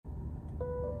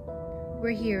We're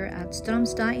here at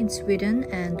Strömstad in Sweden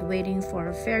and waiting for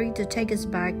a ferry to take us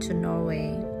back to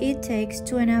Norway. It takes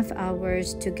 2.5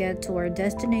 hours to get to our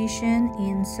destination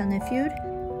in Sandefjord.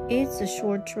 It's a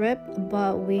short trip,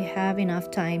 but we have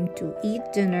enough time to eat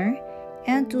dinner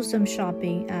and do some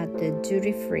shopping at the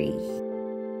duty-free.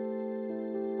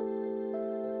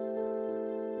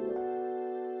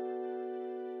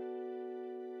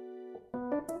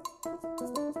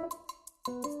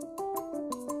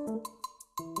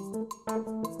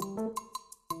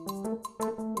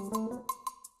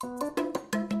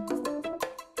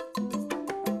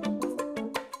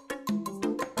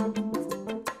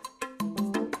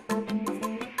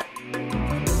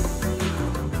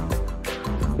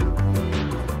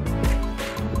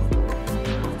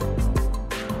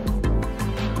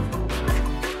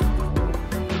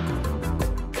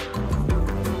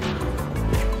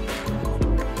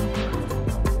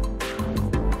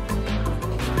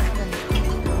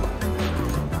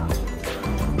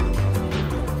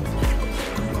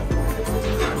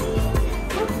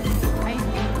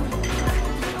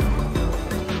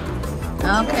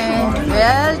 Okej,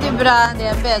 väldigt bra, det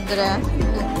är bättre.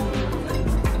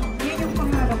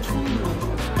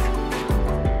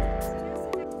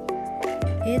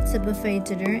 It's a buffet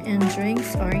dinner and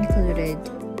drinks are included.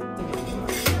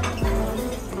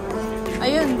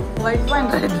 Ayun, white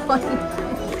wine, red wine.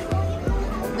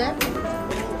 There?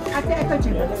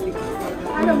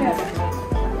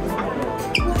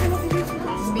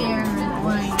 Beer, red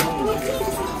wine.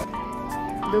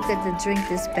 Look at the drink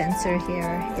dispenser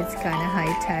here. It's kind of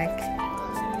high-tech.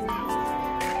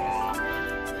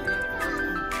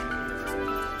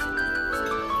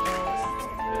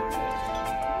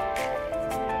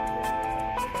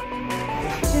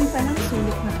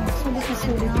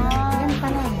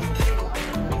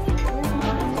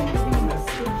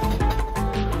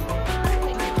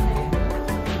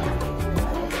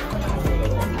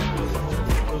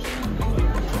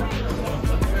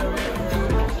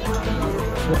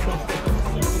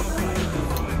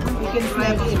 You can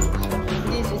snap it.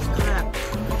 This is crap.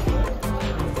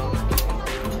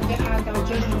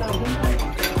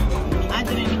 I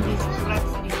don't think this is crap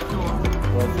anymore.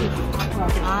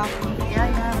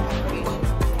 Yeah.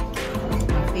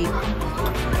 Big.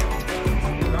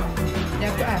 You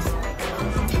have to ask.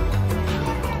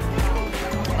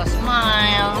 A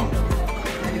smile.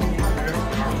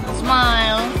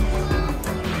 Smile.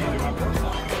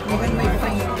 Even my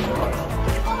finger.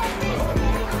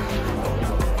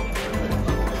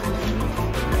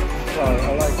 I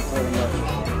like it very much.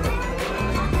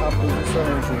 Apple juice,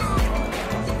 orange juice.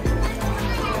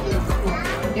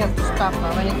 You have to stop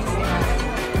now when it's enough.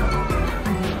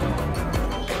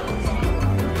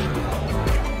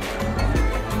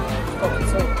 Stop it,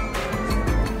 so.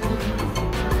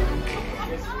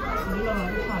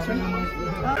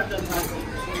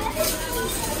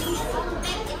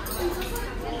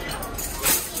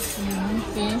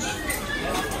 Fish.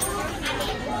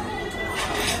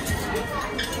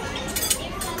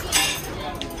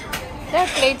 There are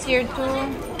plates here too.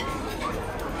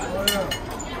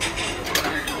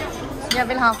 Jag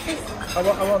vill ha fisk. I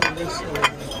want this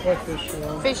white fish.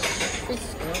 Fish.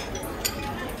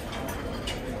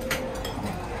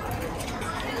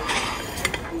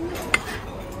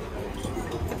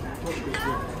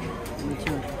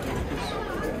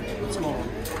 Small.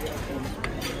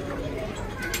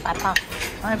 Papa.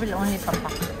 I will only papa.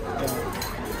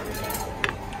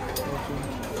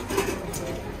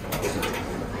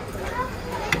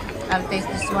 I'll taste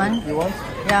this one. You want?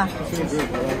 Yeah. It's really good.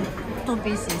 I like it. 2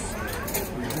 pieces.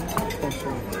 Thank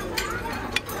you.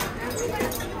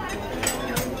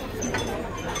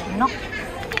 No.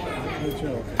 Me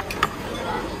too.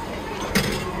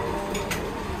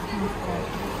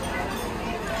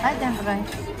 I don't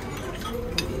rice.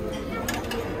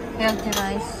 Healthy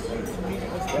rice.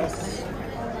 Yes.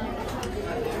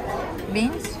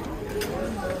 Beans.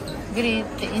 Great.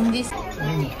 In this.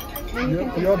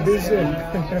 You're busy.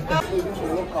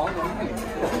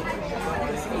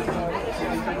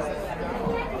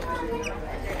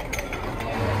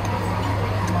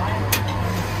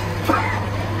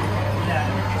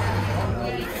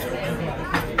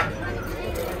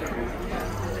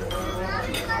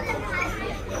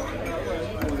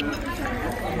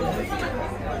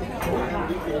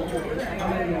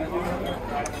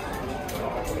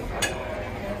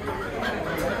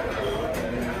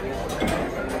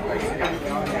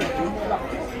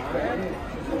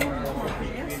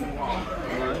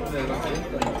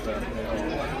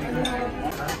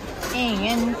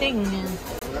 Ingenting.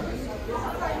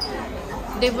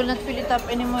 They will not fill it up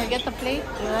anymore. Get a plate,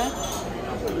 right?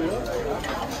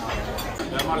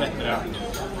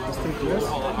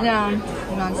 Yeah,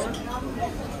 nice.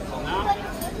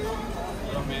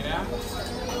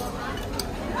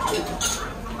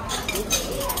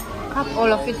 Have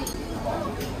all of it.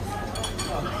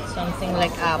 Something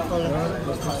like apple.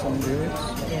 Let's do some grapes.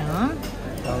 Yeah.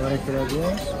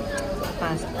 Ingredients.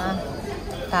 Pasta.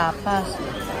 Tapas.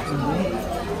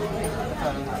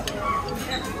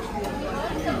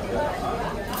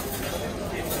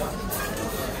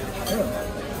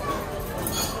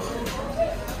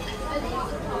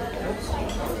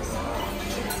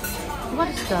 What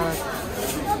is that?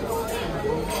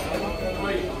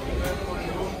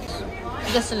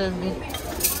 Just a little bit.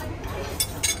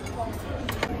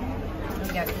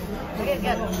 Get.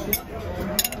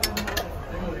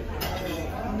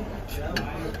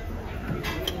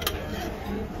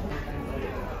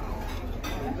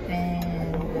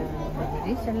 And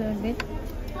this a little bit.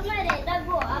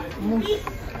 Mousse.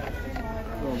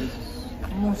 Oh, this is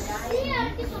Mousse.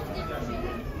 And this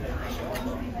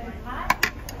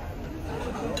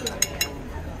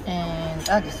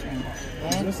one.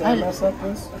 is this ananasa,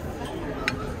 please?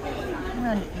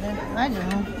 I don't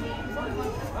know.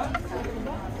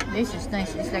 This is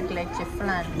nice. It's like leche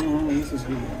flan. This is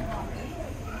good.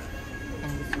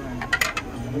 And this one.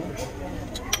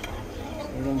 So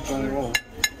we're gonna try it all.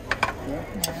 Yeah.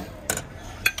 Yeah.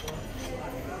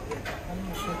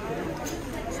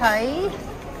 Thai.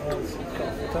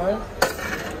 Thai.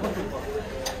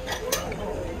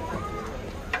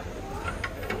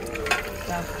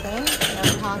 Okay.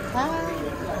 And hot Thai.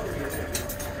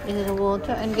 Is it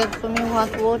water? And get for me hot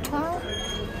water.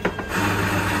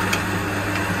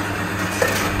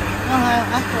 No,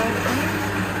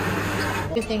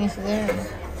 everything is there.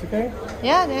 It's okay?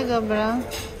 Yeah, there you go, bro.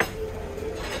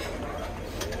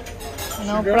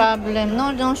 No Sugar? problem.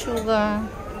 No sugar.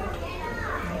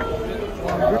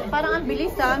 Parang ang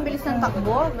bilis ang bilis ng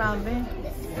takbo. Grabe.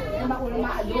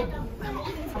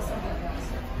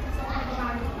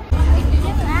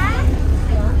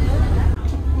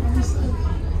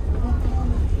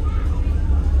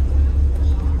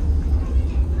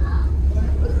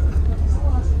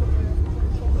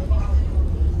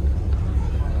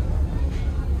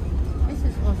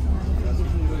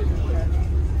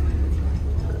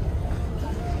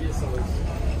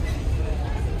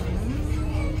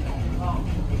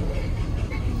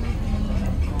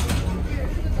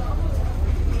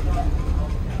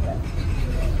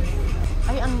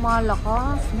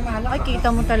 Malakas. Ay, kita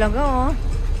mo talaga, oh.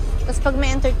 Tapos pag may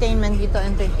entertainment dito,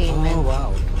 entertainment. Oh, wow.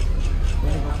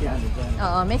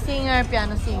 Oo, may singer,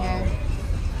 piano singer.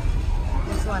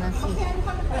 Just wanna see.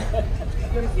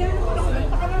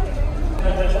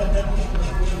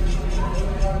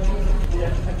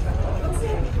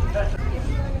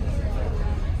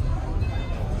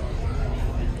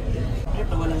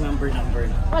 Ito walang number.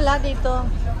 Wala dito.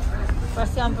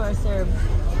 First come, first serve.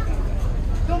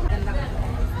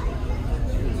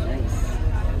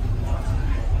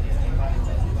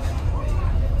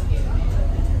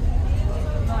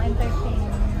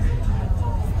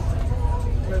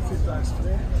 Let's see,